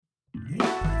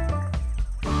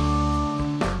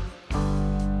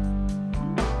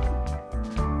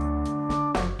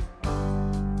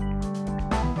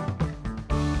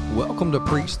Welcome to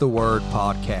Preach the Word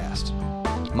podcast.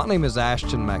 My name is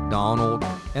Pastor McDonald,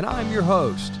 and I am your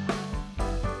host.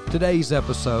 Today's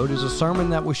episode is a sermon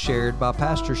that was shared by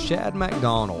Pastor Shad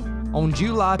McDonald on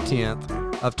July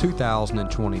 10th of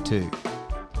 2022.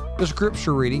 The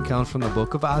scripture reading comes from the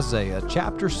book of Isaiah,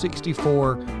 chapter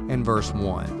 64 and verse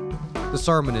 1. The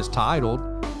sermon is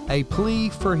titled, A Plea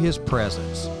for His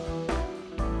Presence.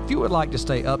 If you would like to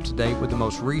stay up to date with the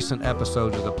most recent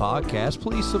episodes of the podcast,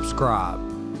 please subscribe.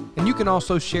 And you can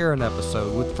also share an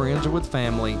episode with friends or with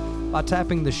family by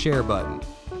tapping the share button.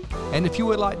 And if you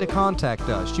would like to contact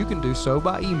us, you can do so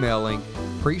by emailing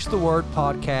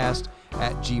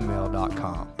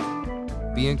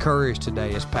preachthewordpodcast@gmail.com. Be encouraged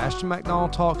today as Pastor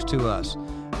McDonald talks to us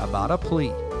about a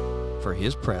plea for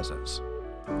His presence.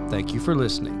 Thank you for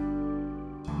listening.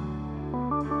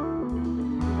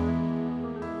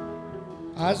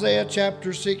 Isaiah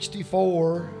chapter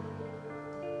 64,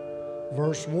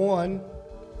 verse 1.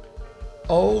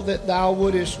 Oh, that thou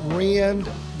wouldest rend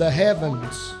the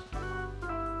heavens,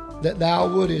 that thou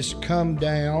wouldest come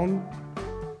down,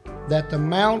 that the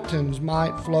mountains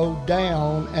might flow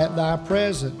down at thy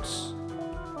presence.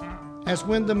 As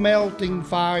when the melting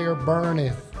fire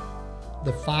burneth,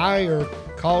 the fire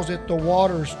causeth the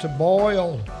waters to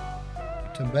boil,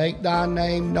 to make thy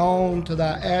name known to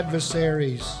thy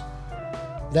adversaries,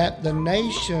 that the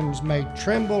nations may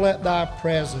tremble at thy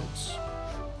presence.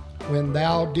 When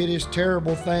thou didst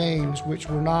terrible things which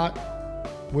were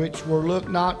looked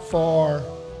not for,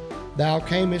 thou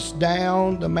camest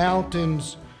down, the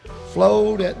mountains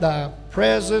flowed at thy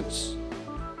presence.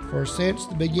 For since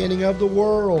the beginning of the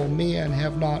world men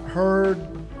have not heard,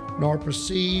 nor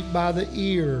perceived by the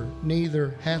ear,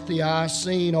 neither hath the eye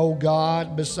seen, O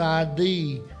God, beside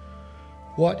thee,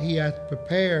 what he hath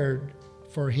prepared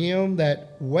for him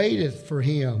that waiteth for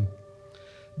him.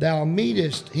 Thou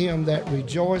meetest him that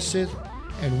rejoiceth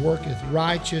and worketh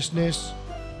righteousness,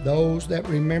 those that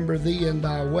remember thee in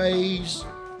thy ways.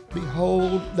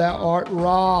 Behold, thou art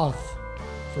wroth,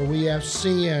 for we have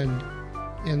sinned.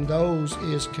 In those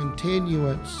is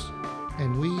continuance,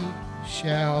 and we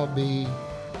shall be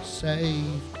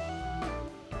saved.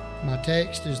 My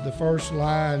text is the first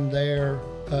line there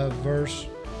of verse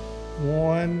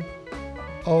 1.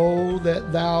 Oh,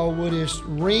 that thou wouldest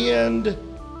rend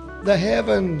the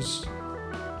heavens,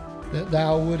 that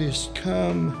thou wouldest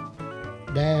come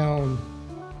down.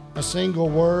 A single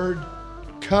word,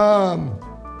 come.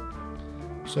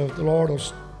 So if the Lord will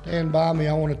stand by me,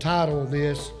 I want to title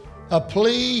this, A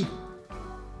Plea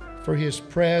for His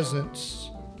Presence.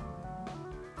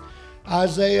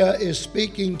 Isaiah is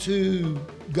speaking to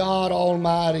God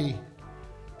Almighty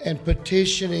and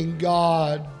petitioning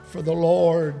God for the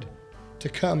Lord to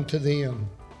come to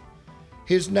them.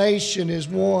 His nation is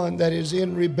one that is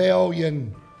in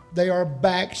rebellion. They are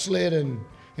backslidden,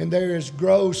 and there is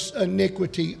gross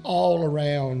iniquity all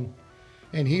around.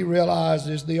 And he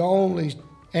realizes the only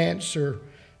answer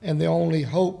and the only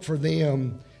hope for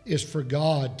them is for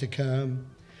God to come.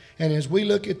 And as we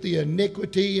look at the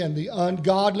iniquity and the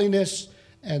ungodliness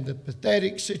and the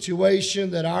pathetic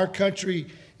situation that our country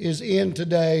is in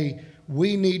today,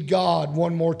 we need God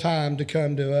one more time to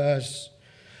come to us.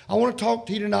 I want to talk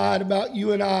to you tonight about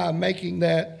you and I making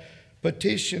that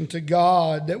petition to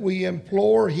God, that we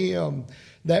implore Him,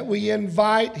 that we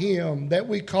invite Him, that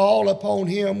we call upon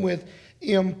Him with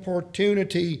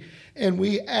importunity, and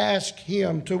we ask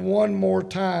Him to one more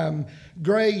time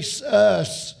grace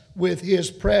us with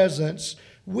His presence.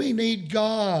 We need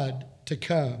God to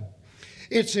come.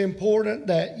 It's important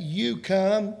that you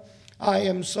come. I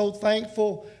am so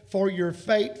thankful for your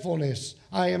faithfulness.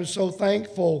 I am so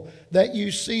thankful that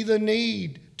you see the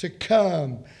need to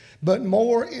come. But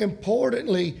more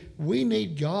importantly, we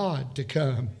need God to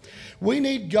come. We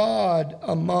need God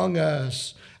among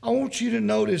us. I want you to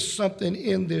notice something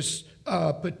in this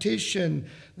petition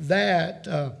that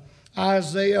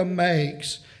Isaiah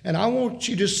makes. And I want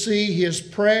you to see his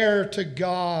prayer to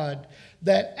God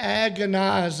that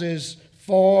agonizes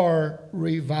for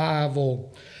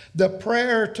revival. The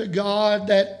prayer to God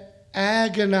that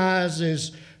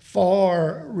agonizes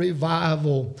for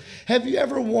revival. Have you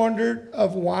ever wondered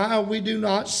of why we do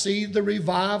not see the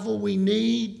revival we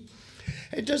need?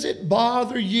 And does it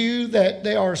bother you that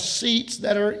there are seats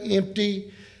that are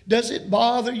empty? Does it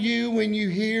bother you when you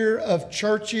hear of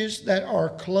churches that are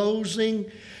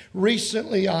closing?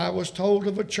 Recently, I was told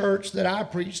of a church that I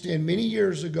preached in many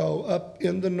years ago up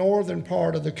in the northern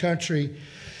part of the country.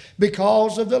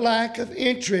 Because of the lack of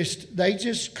interest, they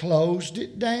just closed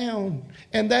it down.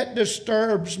 And that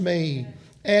disturbs me.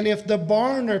 And if the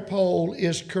Barner poll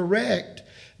is correct,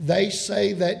 They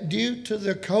say that due to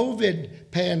the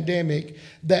COVID pandemic,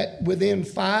 that within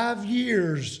 5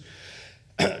 years,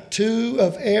 2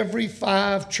 of every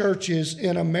 5 churches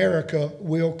in America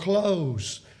will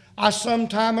close. I some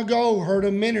time ago heard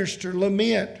a minister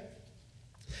lament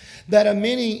that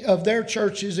many of their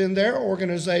churches in their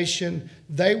organization,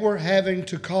 they were having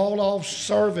to call off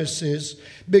services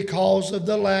because of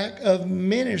the lack of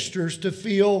ministers to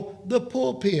fill the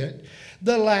pulpit,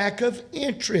 the lack of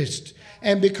interest.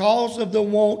 And because of the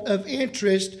want of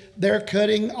interest, they're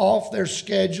cutting off their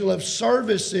schedule of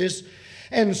services.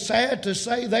 And sad to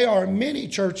say, there are many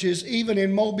churches, even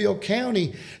in Mobile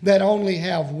County, that only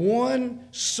have 1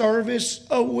 service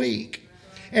a week.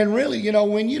 And really, you know,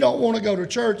 when you don't want to go to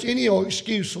church, any old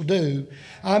excuse will do.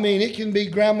 I mean, it can be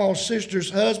grandma's sister's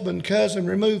husband, cousin,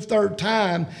 removed 3rd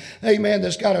time, amen,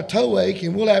 that's got a toe ache,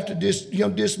 and we'll have to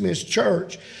dismiss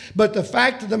church. But the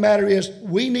fact of the matter is,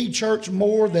 we need church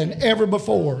more than ever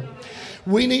before.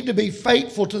 We need to be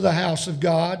faithful to the house of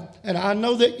God, and I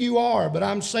know that you are, but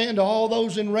I'm saying to all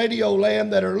those in radio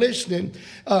land that are listening,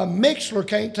 Mixler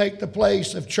can't take the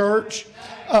place of church.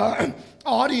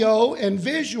 Audio and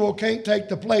visual can't take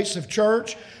the place of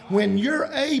church. When you're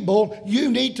able,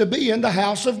 you need to be in the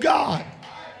house of God.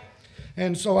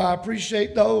 And so I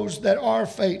appreciate those that are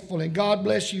faithful, and God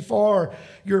bless you for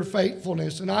your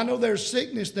faithfulness. And I know there's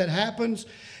sickness that happens,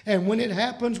 and when it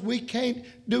happens, we can't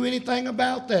do anything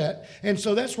about that. And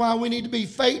so that's why we need to be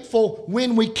faithful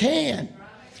when we can.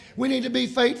 We need to be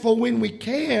faithful when we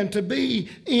can to be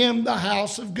in the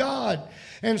house of God.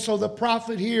 And so the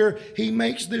prophet here, he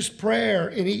makes this prayer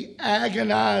and he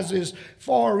agonizes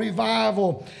for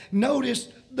revival. Notice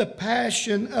the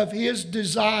passion of his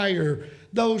desire.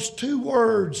 Those 2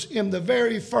 words in the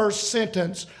very first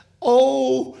sentence,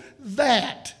 oh,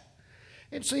 that.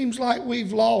 It seems like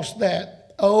we've lost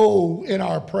that oh in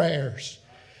our prayers.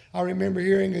 I remember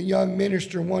hearing a young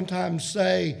minister one time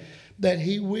say that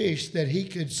he wished that he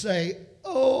could say,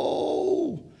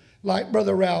 oh, like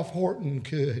Brother Ralph Horton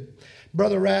could.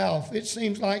 Brother Ralph, it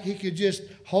seems like he could just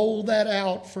hold that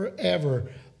out forever.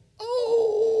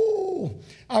 Oh,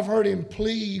 I've heard him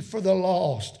plead for the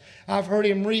lost. I've heard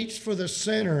him reach for the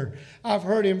sinner. I've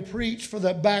heard him preach for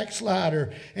the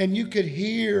backslider. And you could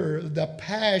hear the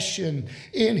passion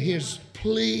in his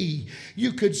plea.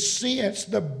 You could sense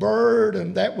the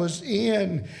burden that was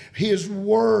in his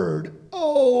word.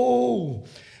 Oh,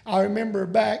 I remember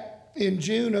back in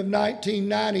June of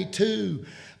 1992,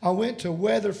 I went to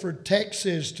Weatherford,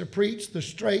 Texas to preach the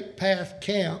Straight Path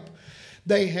Camp.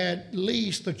 They had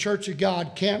leased the Church of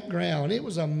God campground. It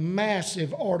was a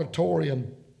massive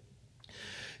auditorium.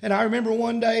 And I remember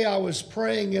one day I was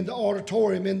praying in the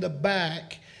auditorium in the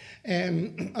back,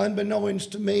 and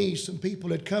unbeknownst to me, some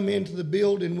people had come into the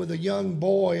building with a young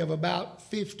boy of about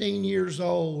 15 years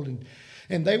old,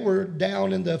 and they were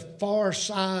down in the far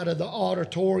side of the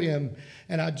auditorium,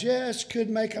 and I just could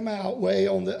make them out way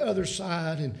on the other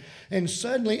side. And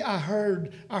suddenly I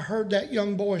heard that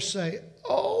young boy say,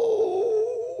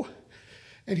 oh,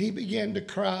 and he began to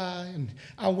cry. And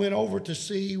I went over to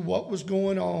see what was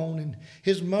going on. And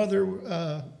his mother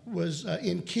was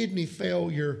in kidney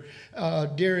failure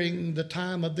during the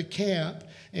time of the camp.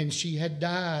 And she had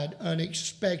died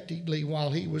unexpectedly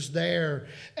while he was there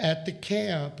at the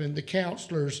camp. And the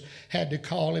counselors had to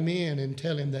call him in and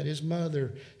tell him that his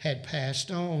mother had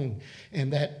passed on.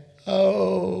 And that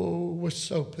oh was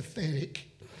so pathetic.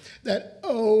 That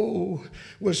oh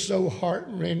was so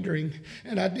heart-rending.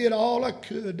 And I did all I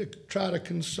could to try to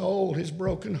console his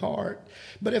broken heart.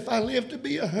 But if I live to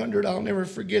be 100, I'll never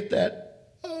forget that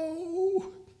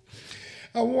oh.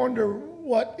 I wonder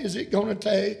what is it going to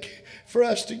take for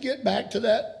us to get back to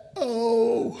that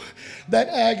oh that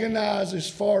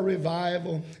agonizes for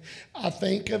revival. I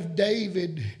think of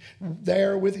David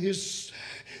there with his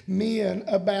men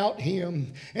about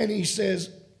him, and he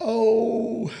says,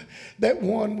 oh, that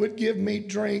one would give me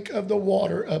drink of the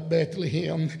water of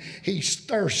Bethlehem. He's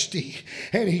thirsty,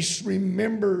 and he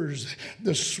remembers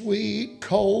the sweet,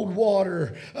 cold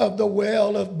water of the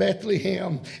well of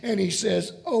Bethlehem. And he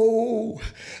says, oh,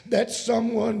 that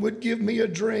someone would give me a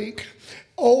drink.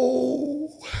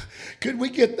 Oh, could we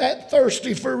get that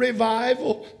thirsty for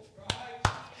revival?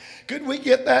 Could we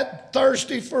get that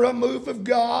thirsty for a move of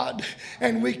God?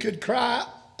 And we could cry,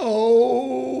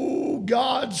 oh,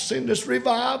 God, send us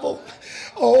revival.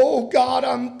 Oh, God,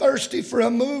 I'm thirsty for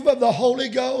a move of the Holy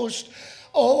Ghost.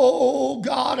 Oh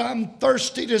God, I'm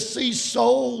thirsty to see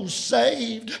souls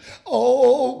saved.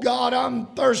 Oh God, I'm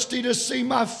thirsty to see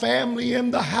my family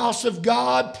in the house of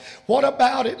God. What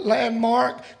about it,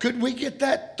 Landmark? Could we get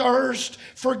that thirst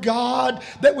for God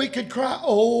that we could cry,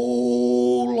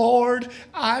 oh Lord,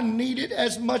 I need it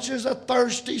as much as a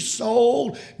thirsty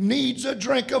soul needs a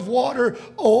drink of water.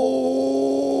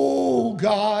 Oh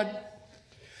God.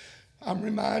 I'm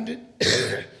reminded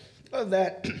of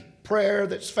that prayer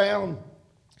that's found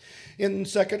in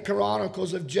 2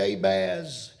 Chronicles of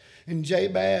Jabez. And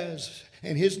Jabez,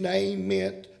 and his name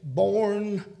meant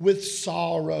born with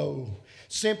sorrow.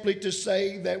 Simply to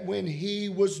say that when he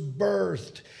was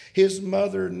birthed, his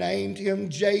mother named him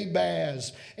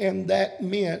Jabez, and that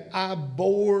meant I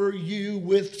bore you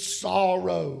with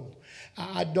sorrow.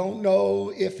 I don't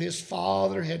know if his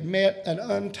father had met an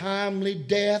untimely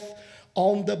death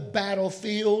on the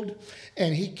battlefield,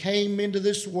 and he came into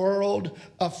this world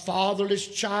a fatherless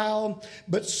child,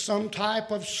 but some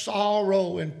type of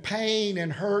sorrow and pain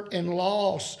and hurt and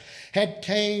loss had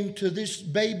came to this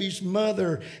baby's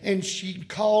mother, and she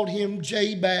called him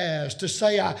Jabez to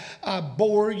say, I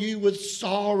bore you with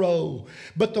sorrow.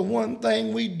 But the one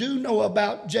thing we do know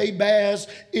about Jabez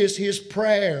is his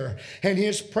prayer. And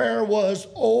his prayer was,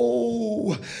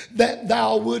 oh, that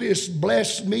thou wouldest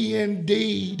bless me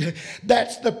indeed.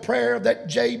 That's the prayer that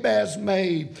Jabez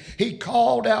made. He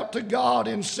called out to God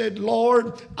and said,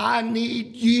 Lord, I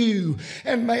need you.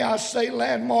 And may I say,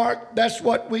 Landmark, that's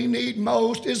what we need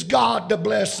most, is God to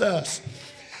bless us.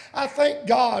 I thank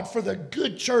God for the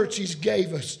good church He's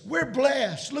gave us. We're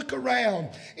blessed. Look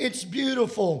around. It's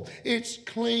beautiful. It's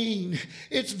clean.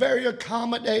 It's very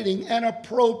accommodating and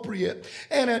appropriate.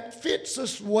 And it fits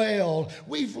us well.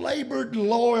 We've labored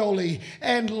loyally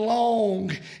and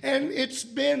long. And it's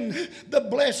been the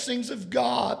blessings of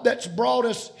God that's brought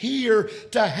us here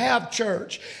to have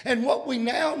church. And what we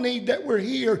now need that we're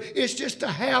here is just to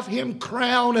have Him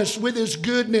crown us with His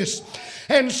goodness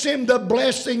and send the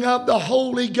blessing of the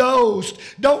Holy Ghost.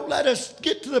 Don't let us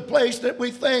get to the place that we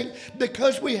think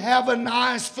because we have a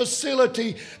nice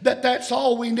facility that that's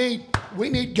all we need. We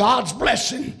need God's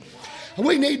blessing.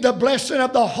 We need the blessing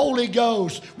of the Holy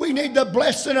Ghost. We need the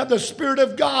blessing of the Spirit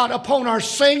of God upon our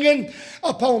singing,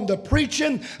 upon the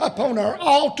preaching, upon our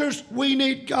altars. We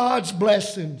need God's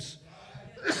blessings.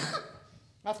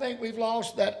 I think we've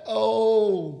lost that,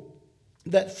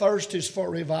 that thirst is for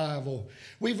revival.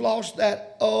 We've lost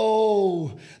that,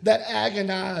 that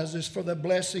agonizes for the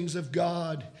blessings of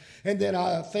God. And then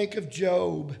I think of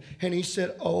Job, and he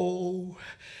said,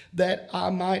 that I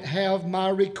might have my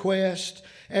request,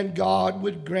 and God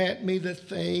would grant me the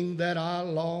thing that I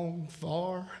long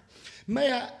for.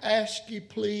 May I ask you,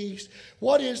 please,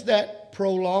 what is that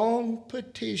prolonged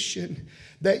petition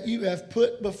that you have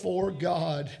put before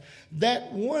God?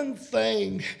 That one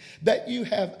thing that you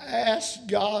have asked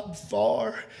God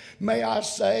for, may I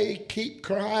say, keep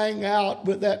crying out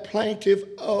with that plaintive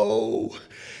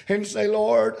and say,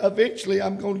 Lord, eventually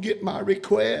I'm going to get my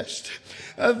request.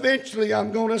 Eventually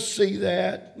I'm going to see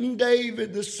that. And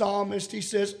David, the psalmist, he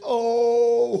says,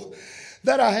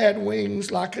 that I had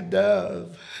wings like a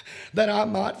dove, that I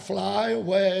might fly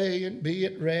away and be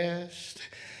at rest.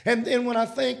 And then when I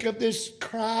think of this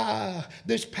cry,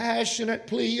 this passionate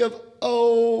plea of,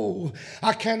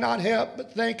 I cannot help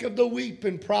but think of the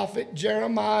weeping prophet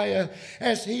Jeremiah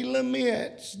as he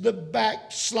laments the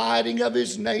backsliding of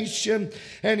his nation.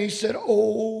 And he said,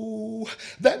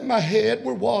 that my head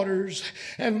were waters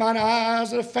and mine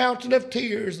eyes a fountain of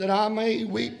tears, that I may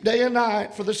weep day and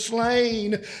night for the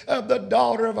slain of the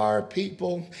daughter of our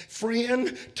people.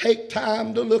 Friend, take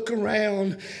time to look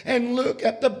around and look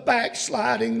at the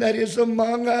backsliding that is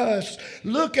among us.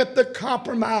 Look at the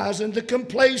compromise and the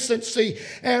complacency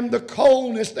and the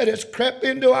coldness that has crept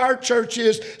into our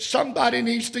churches. Somebody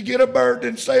needs to get a burden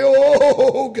and say,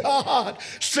 God,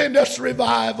 send us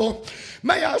revival.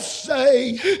 May I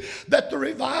say that the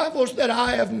revivals that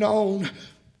I have known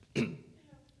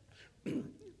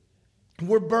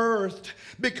were birthed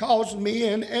because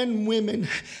men and women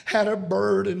had a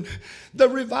burden. The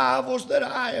revivals that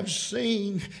I have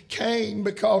seen came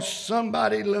because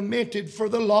somebody lamented for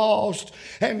the lost,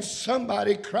 and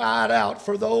somebody cried out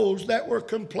for those that were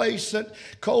complacent,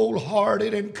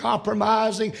 cold-hearted, and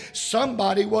compromising.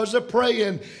 Somebody was a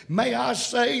praying. May I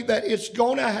say that it's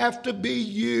going to have to be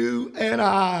you and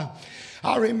I.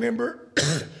 I remember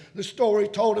the story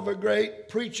told of a great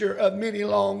preacher of many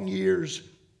long years.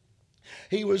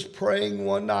 He was praying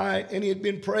one night, and he had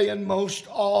been praying most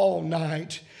all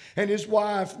night. And his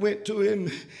wife went to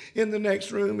him in the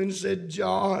next room and said,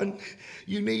 John,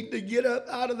 you need to get up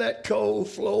out of that cold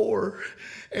floor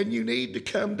and you need to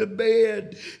come to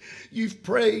bed. You've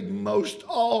prayed most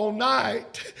all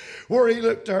night. Where he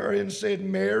looked at her and said,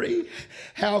 Mary,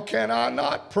 how can I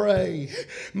not pray?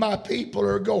 My people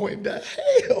are going to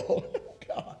hell.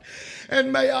 God.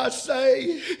 And may I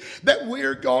say that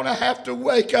we're going to have to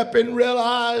wake up and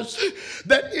realize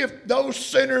that if those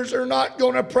sinners are not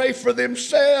going to pray for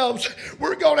themselves,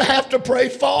 we're going to have to pray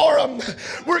for them.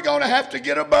 We're going to have to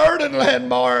get a burden,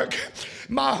 Landmark.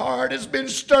 My heart has been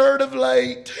stirred of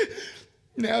late.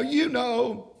 Now you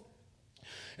know,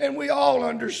 and we all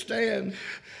understand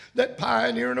that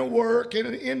pioneering a work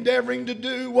and endeavoring to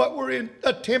do what we're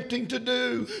attempting to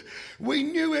do, we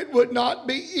knew it would not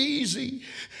be easy.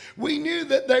 We knew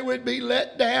that there would be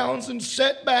letdowns and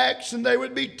setbacks, and there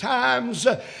would be times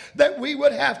that we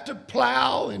would have to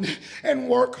plow and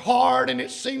work hard, and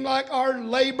it seemed like our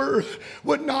labor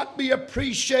would not be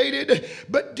appreciated.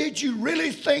 But did you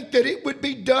really think that it would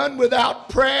be done without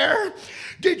prayer?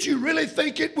 Did you really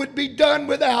think it would be done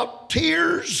without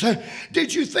tears?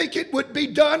 Did you think it would be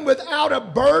done without a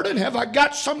burden? Have I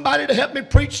got somebody to help me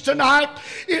preach tonight?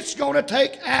 It's going to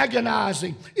take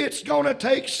agonizing. It's going to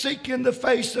take seeking the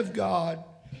face of God.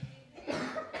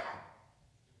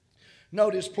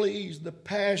 Notice, please, the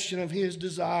passion of his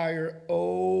desire.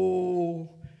 Oh,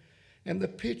 and the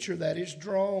picture that is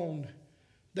drawn.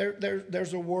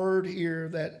 There's a word here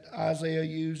that Isaiah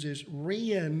uses,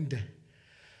 rend.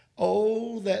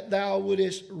 Oh, that thou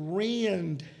wouldest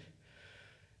rend.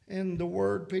 And the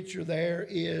word picture there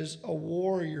is a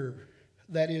warrior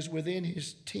that is within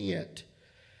his tent.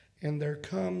 And there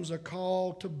comes a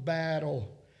call to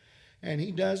battle. And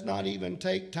he does not even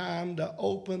take time to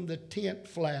open the tent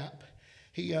flap.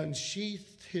 He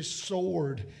unsheathed his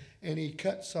sword and he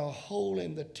cuts a hole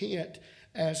in the tent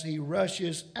as he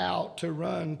rushes out to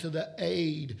run to the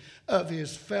aid of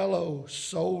his fellow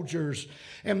soldiers.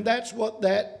 And that's what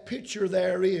that picture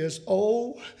there is.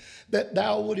 Oh, that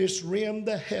thou wouldest rend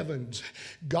the heavens.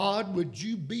 God, would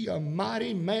you be a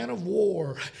mighty man of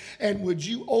war? And would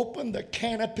you open the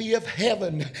canopy of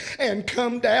heaven and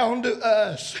come down to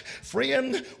us?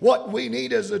 Friend, what we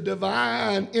need is a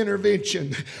divine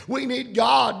intervention. We need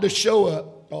God to show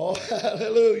up. Oh,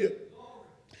 hallelujah.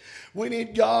 We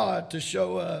need God to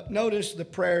show up. Notice the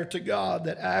prayer to God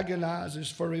that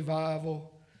agonizes for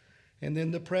revival, and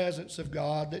then the presence of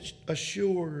God that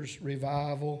assures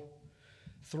revival.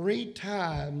 3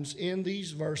 times in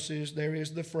these verses there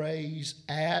is the phrase,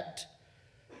 at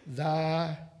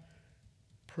thy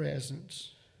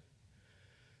presence.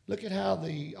 Look at how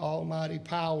the almighty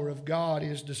power of God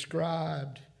is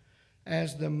described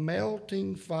as the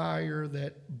melting fire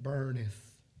that burneth.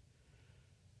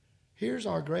 Here's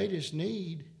our greatest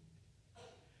need,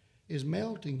 is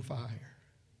melting fire.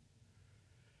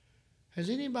 Has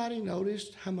anybody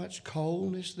noticed how much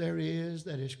coldness there is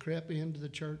that has crept into the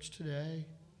church today?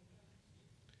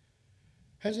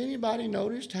 Has anybody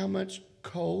noticed how much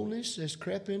coldness has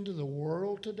crept into the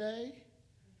world today?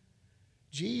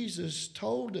 Jesus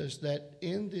told us that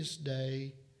in this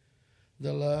day,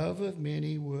 the love of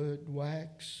many would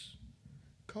wax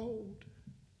cold.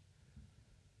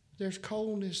 There's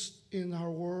coldness in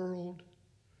our world,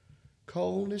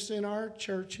 coldness in our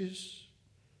churches.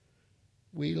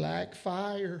 We lack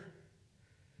fire.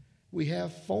 We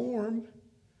have form,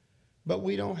 but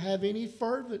we don't have any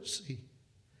fervency.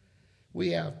 We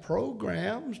have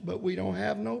programs, but we don't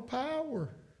have no power.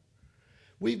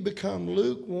 We've become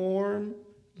lukewarm,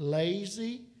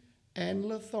 lazy, and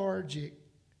lethargic.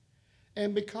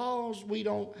 And because we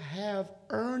don't have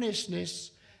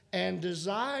earnestness and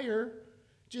desire,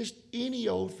 just any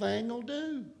old thing will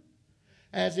do.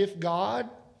 As if God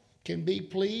can be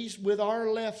pleased with our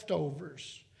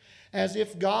leftovers. As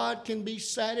if God can be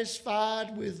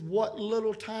satisfied with what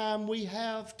little time we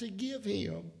have to give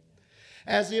him.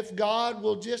 As if God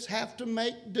will just have to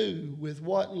make do with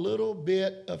what little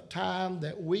bit of time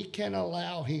that we can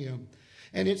allow him.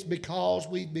 And it's because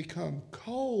we've become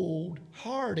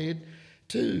cold-hearted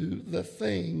to the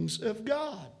things of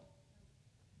God.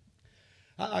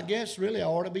 I guess really I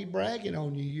ought to be bragging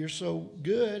on you. You're so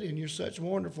good and you're such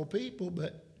wonderful people,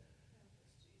 but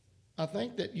I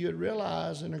think that you'd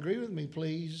realize and agree with me,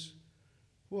 please,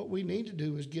 what we need to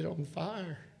do is get on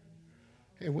fire.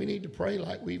 And we need to pray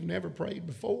like we've never prayed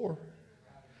before.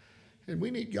 And we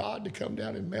need God to come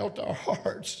down and melt our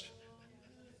hearts.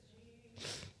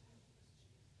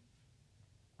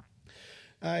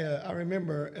 I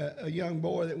remember a young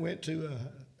boy that went to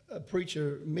a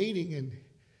preacher meeting,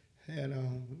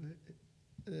 and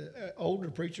The older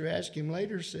preacher asked him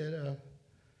later, said,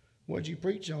 what'd you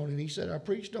preach on? And he said, I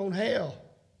preached on hell.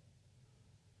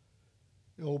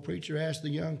 The old preacher asked the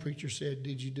young preacher, said,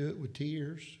 did you do it with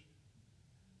tears?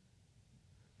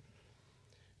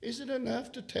 Is it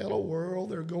enough to tell a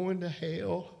world they're going to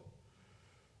hell,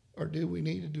 or do we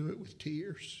need to do it with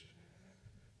tears?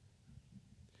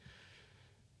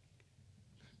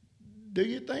 Do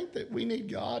you think that we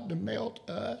need God to melt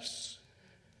us,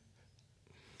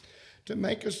 to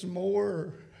make us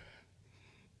more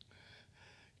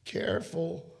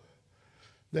careful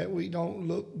that we don't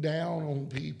look down on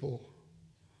people,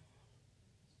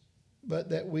 but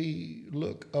that we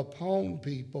look upon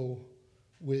people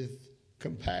with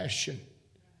compassion?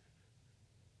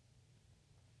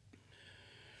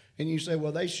 And you say,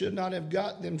 well, they should not have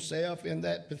got themselves in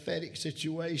that pathetic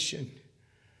situation.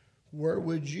 Where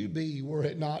would you be were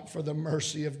it not for the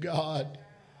mercy of God?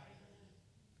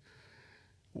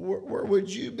 Where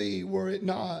would you be were it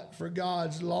not for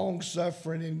God's long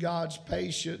suffering and God's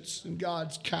patience and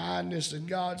God's kindness and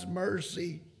God's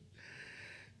mercy?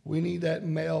 We need that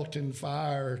melting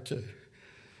fire to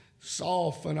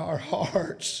soften our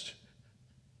hearts.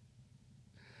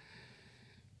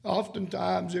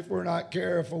 Oftentimes, if we're not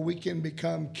careful, we can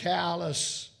become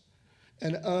callous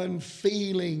and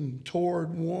unfeeling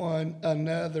toward one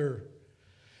another.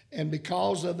 And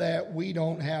because of that, we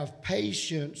don't have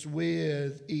patience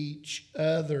with each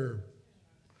other.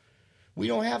 We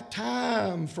don't have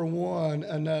time for one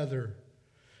another.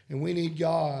 And we need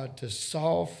God to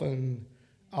soften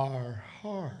our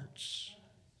hearts.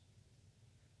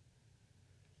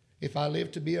 If I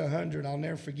live to be 100, I'll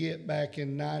never forget back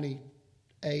in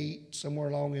 98, somewhere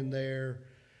along in there,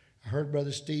 I heard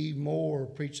Brother Steve Moore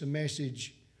preach a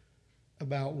message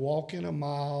about walking a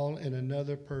mile in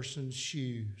another person's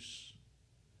shoes.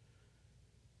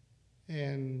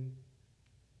 And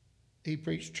he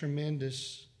preached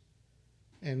tremendous.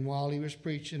 And while he was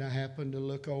preaching, I happened to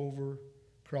look over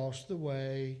across the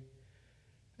way,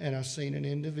 and I seen an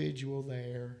individual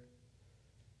there.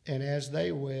 And as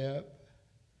they wept,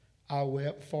 I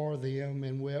wept for them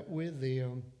and wept with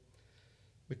them,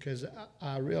 because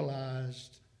I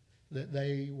realized that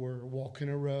they were walking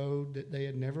a road that they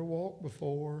had never walked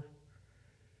before,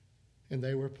 and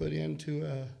they were put into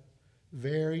a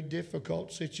very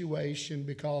difficult situation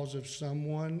because of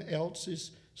someone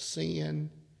else's sin.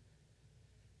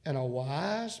 And a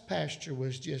wise pastor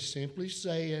was just simply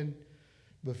saying,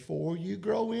 before you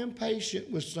grow impatient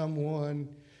with someone,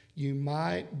 you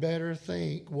might better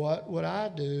think, what would I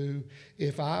do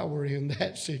if I were in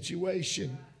that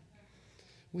situation?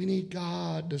 We need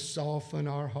God to soften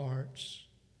our hearts.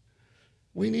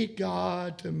 We need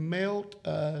God to melt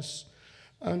us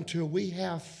until we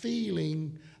have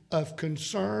feeling of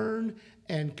concern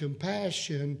and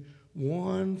compassion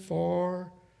one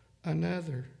for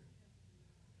another.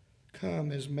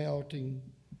 Come as melting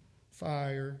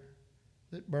fire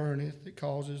that burneth, that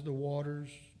causes the waters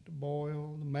to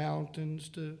boil, the mountains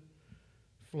to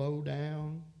flow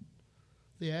down.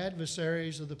 The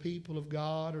adversaries of the people of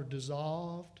God are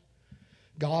dissolved.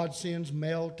 God sends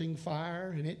melting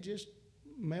fire, and it just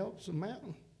melts a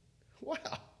mountain. Wow.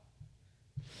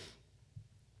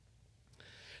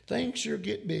 Things sure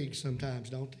get big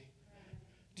sometimes, don't they?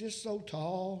 Just so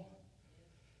tall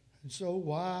and so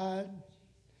wide.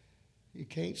 You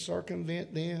can't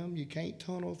circumvent them. You can't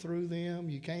tunnel through them.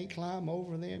 You can't climb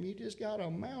over them. You just got a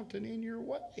mountain in your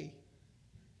way.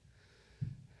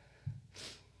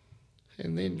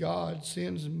 And then God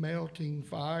sends melting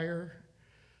fire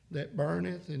that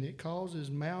burneth, and it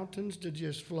causes mountains to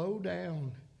just flow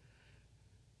down.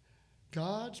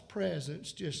 God's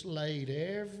presence just laid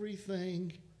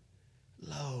everything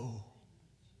low.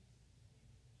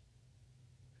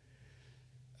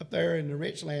 Up there in the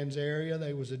Richlands area,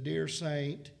 there was a dear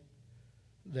saint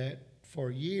that for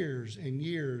years and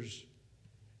years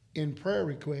in prayer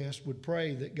requests would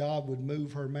pray that God would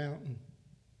move her mountain.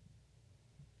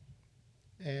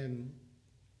 And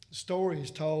the story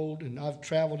is told, and I've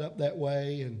traveled up that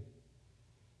way, and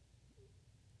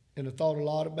I thought a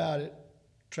lot about it,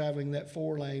 traveling that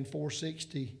 4-lane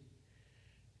 460.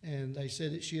 And they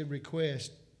said that she had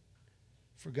requested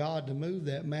for God to move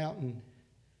that mountain,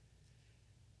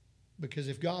 because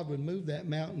if God would move that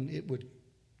mountain, it would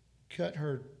cut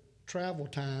her travel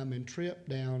time and trip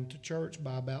down to church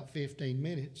by about 15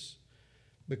 minutes.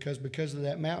 Because of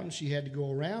that mountain, she had to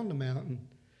go around the mountain,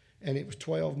 and it was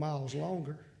 12 miles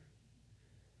longer.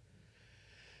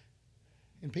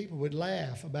 And people would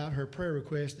laugh about her prayer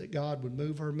request that God would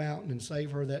move her mountain and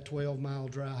save her that 12-mile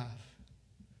drive.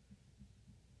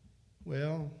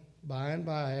 Well, by and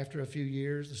by, after a few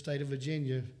years, the state of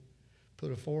Virginia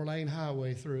put a 4-lane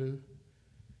highway through,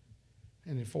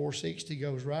 and the 460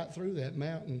 goes right through that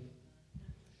mountain.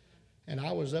 And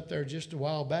I was up there just a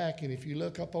while back, and if you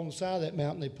look up on the side of that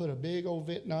mountain, they put a big old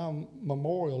Vietnam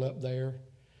memorial up there.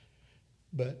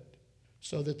 But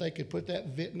so that they could put that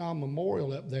Vietnam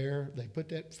memorial up there, they put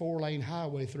that 4-lane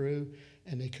highway through,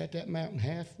 and they cut that mountain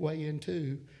halfway in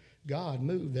two. God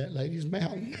moved that lady's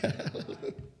mountain.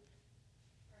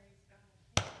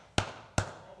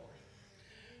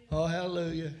 Oh,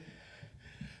 hallelujah.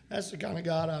 That's the kind of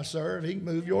God I serve. He can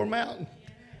move your mountain.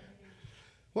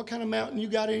 What kind of mountain you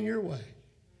got in your way?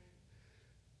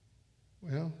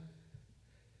 Well,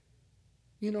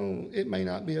 you know, it may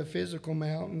not be a physical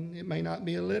mountain. It may not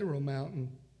be a literal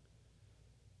mountain.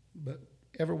 But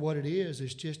ever what it is,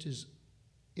 it's just as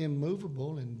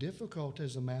immovable and difficult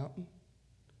as a mountain.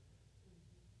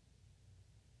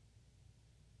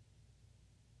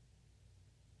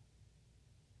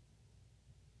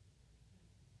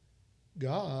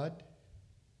 God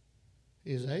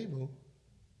is able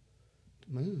to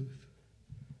move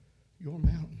your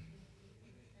mountain.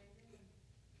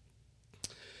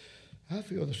 I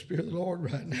feel the Spirit of the Lord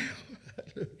right now.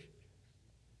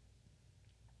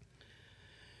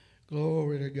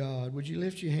 Glory to God. Would you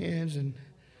lift your hands and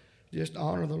just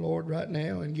honor the Lord right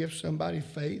now and give somebody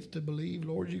faith to believe,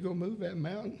 Lord, you're going to move that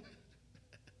mountain?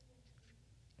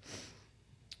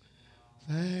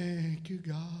 Thank you,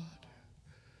 God.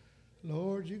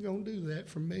 Lord, you're going to do that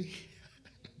for me.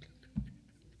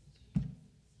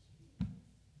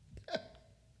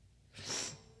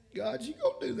 God, you're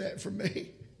going to do that for me.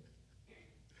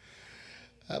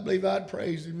 I believe I'd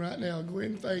praise him right now. Go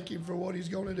ahead and thank him for what he's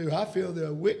going to do. I feel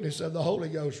the witness of the Holy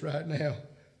Ghost right now.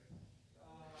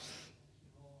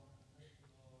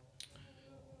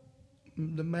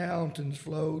 The mountains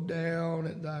flow down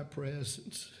at thy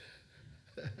presence.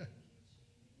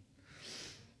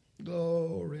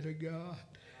 Glory to God.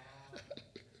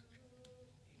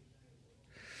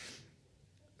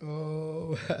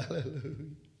 Oh, hallelujah.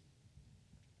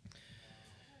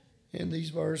 In these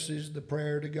verses, the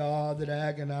prayer to God that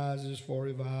agonizes for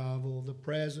revival, the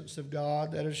presence of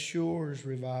God that assures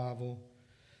revival,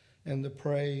 and the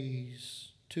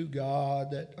praise to God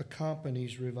that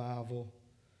accompanies revival.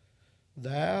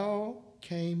 Thou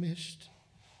camest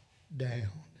down.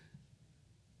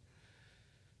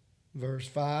 Verse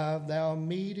 5, thou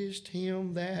meetest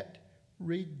him that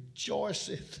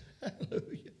rejoiceth.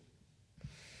 Hallelujah.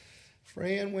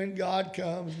 Friend, when God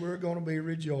comes, we're going to be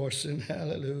rejoicing.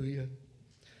 Hallelujah.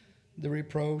 The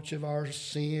reproach of our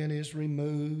sin is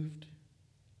removed.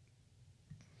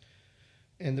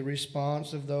 And the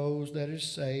response of those that is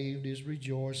saved is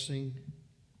rejoicing.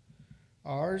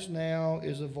 Ours now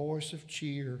is a voice of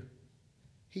cheer.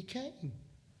 He came.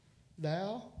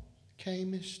 Thou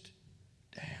camest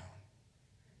down.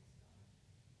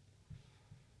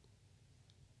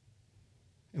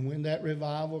 And when that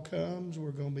revival comes,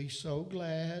 we're going to be so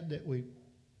glad that we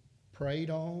prayed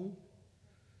on,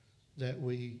 that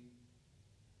we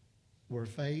were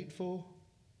faithful,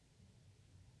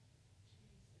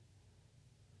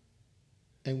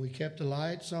 and we kept the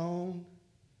lights on,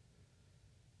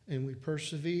 and we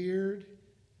persevered,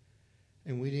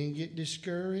 and we didn't get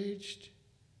discouraged.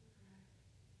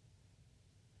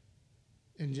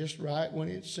 And just right when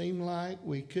it seemed like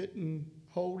we couldn't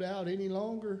hold out any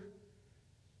longer,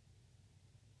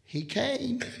 he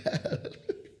came.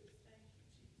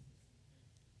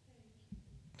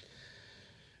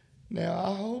 Now,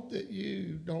 I hope that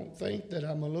you don't think that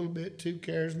I'm a little bit too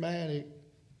charismatic,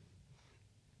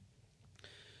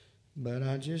 but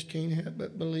I just can't help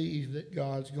but believe that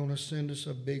God's going to send us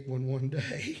a big one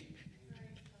day.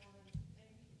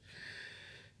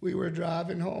 We were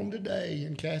driving home today,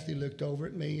 and Kathy looked over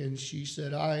at me, and she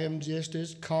said, I am just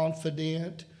as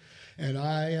confident and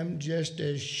I am just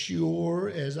as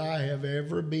sure as I have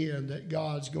ever been that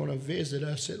God's going to visit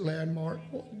us at Landmark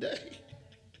one day.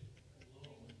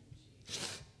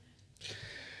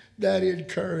 That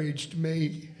encouraged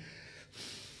me.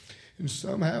 And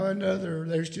somehow or another,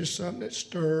 there's just something that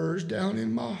stirs down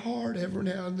in my heart every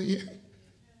now and then.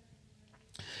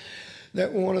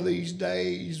 That one of these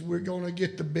days we're going to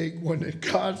get the big one and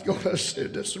God's going to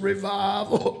send us a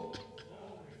revival.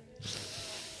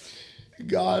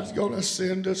 God's going to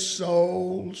send us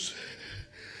souls.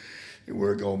 And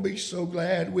we're going to be so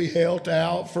glad we held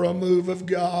out for a move of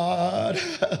God.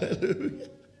 Hallelujah.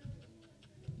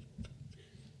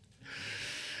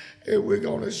 And we're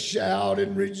going to shout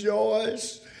and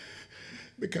rejoice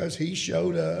because he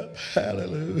showed up.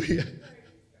 Hallelujah.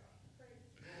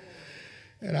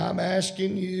 And I'm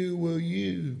asking you, will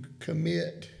you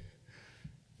commit?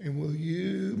 And will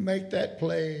you make that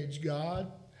pledge,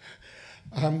 God?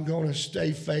 I'm going to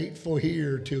stay faithful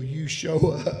here till you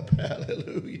show up.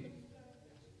 Hallelujah.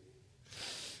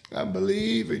 I'm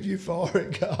believing you for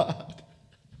it, God.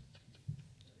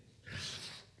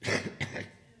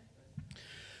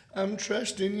 I'm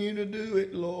trusting you to do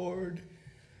it, Lord.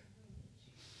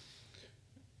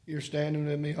 You're standing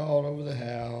with me all over the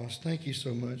house. Thank you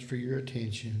so much for your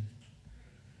attention.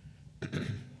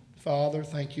 Father,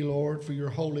 thank you, Lord, for your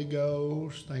Holy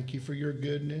Ghost. Thank you for your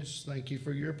goodness. Thank you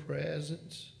for your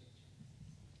presence.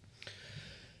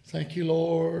 Thank you,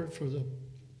 Lord, for the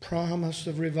promise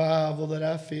of revival that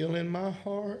I feel in my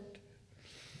heart.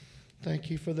 Thank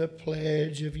you for the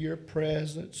pledge of your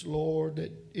presence, Lord,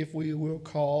 that if we will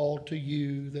call to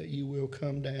you, that you will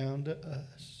come down to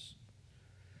us.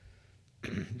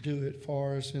 Do it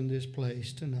for us in this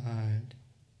place tonight.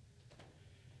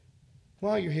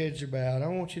 While your heads are bowed, I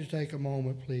want you to take a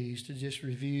moment, please, to just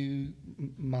review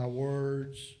my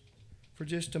words. For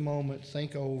just a moment,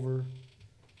 think over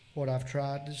what I've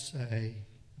tried to say.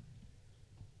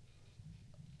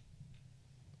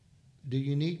 Do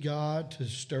you need God to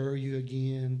stir you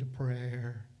again to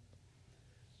prayer?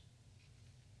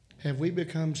 Have we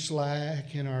become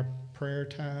slack in our prayer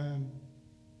time?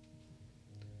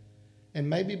 And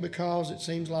maybe because it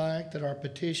seems like that our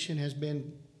petition has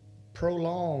been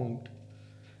prolonged,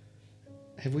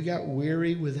 have we got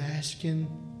weary with asking?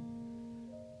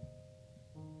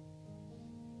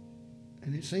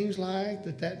 And it seems like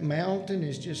that mountain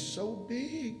is just so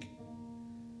big.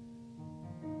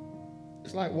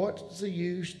 It's like, what's the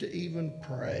use to even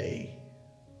pray?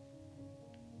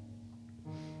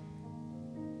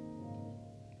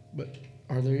 But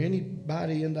are there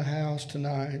anybody in the house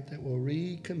tonight that will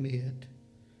recommit?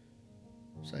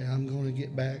 Say, I'm going to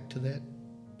get back to that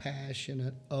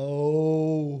passionate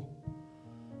of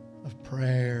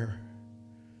prayer.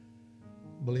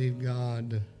 Believe God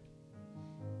to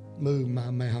move my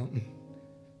mountain.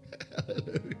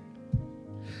 Hallelujah.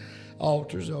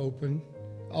 Altars open.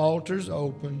 Altars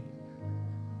open.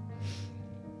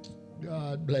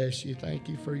 God bless you. Thank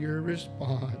you for your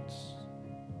response.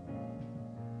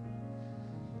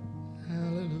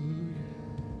 Hallelujah.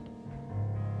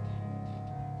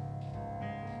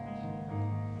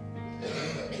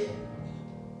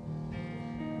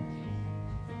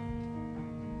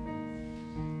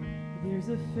 There's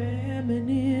a famine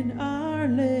in our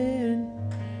land.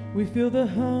 We feel the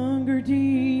hunger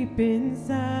deep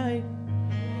inside.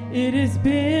 It has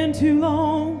been too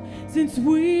long since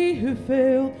we have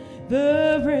felt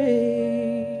the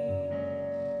rain.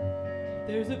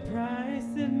 There's a price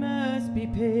that must be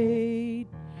paid.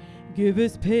 Give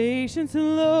us patience,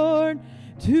 Lord,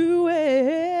 to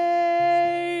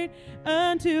wait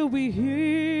until we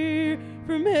hear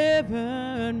from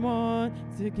heaven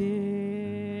once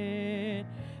again.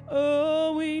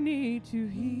 Oh, we need to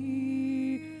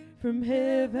hear from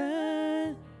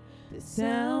heaven, the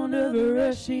sound of a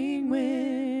rushing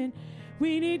wind.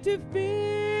 We need to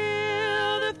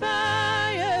feel the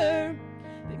fire,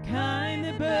 the kind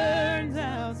that burns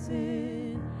out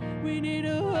sin. We need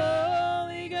a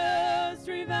Holy Ghost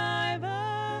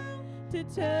revival to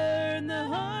turn the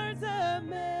hearts of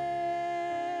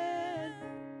men.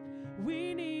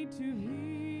 We need to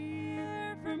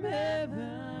hear from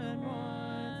heaven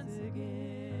once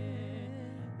again.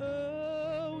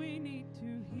 Oh, we need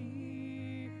to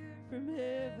hear from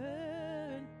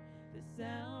heaven, the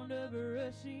sound of a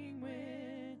rushing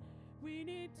wind. We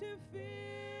need to feel